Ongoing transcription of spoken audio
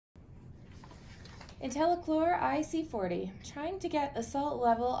intelliChlor ic40, trying to get the salt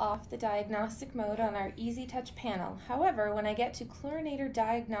level off the diagnostic mode on our easyTouch panel. However, when I get to chlorinator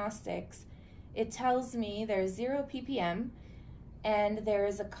diagnostics, it tells me there's 0 ppm and there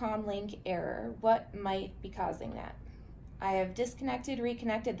is a comm link error. What might be causing that? I have disconnected,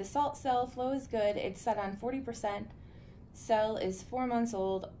 reconnected. The salt cell flow is good. It's set on 40%. Cell is 4 months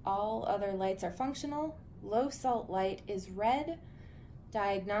old. All other lights are functional. Low salt light is red.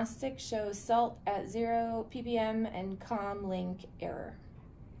 Diagnostic shows salt at 0 ppm and comm link error.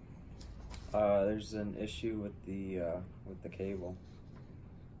 There's an issue with the cable.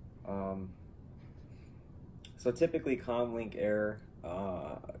 So typically comm link error,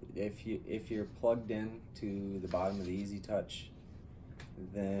 if you're plugged in to the bottom of the easyTouch,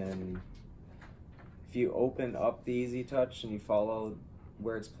 then if you open up the easyTouch and you follow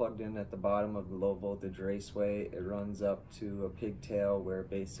where it's plugged in at the bottom of the low voltage raceway, it runs up to a pigtail where it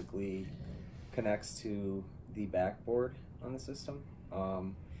basically connects to the backboard on the system.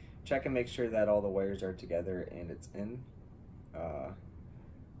 Check and make sure that all the wires are together and it's in.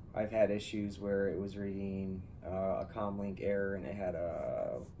 I've had issues where it was reading a comm link error and it had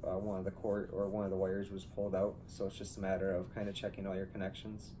one of the wires was pulled out, so it's just a matter of kind of checking all your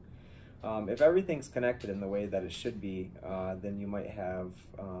connections. If everything's connected in the way that it should be, then you might have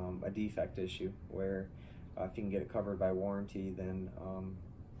a defect issue where if you can get it covered by warranty, then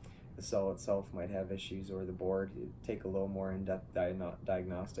the cell itself might have issues, or the board. It'd take a little more in-depth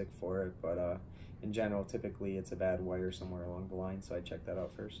diagnostic for it, but in general, typically it's a bad wire somewhere along the line, so I check that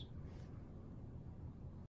out first.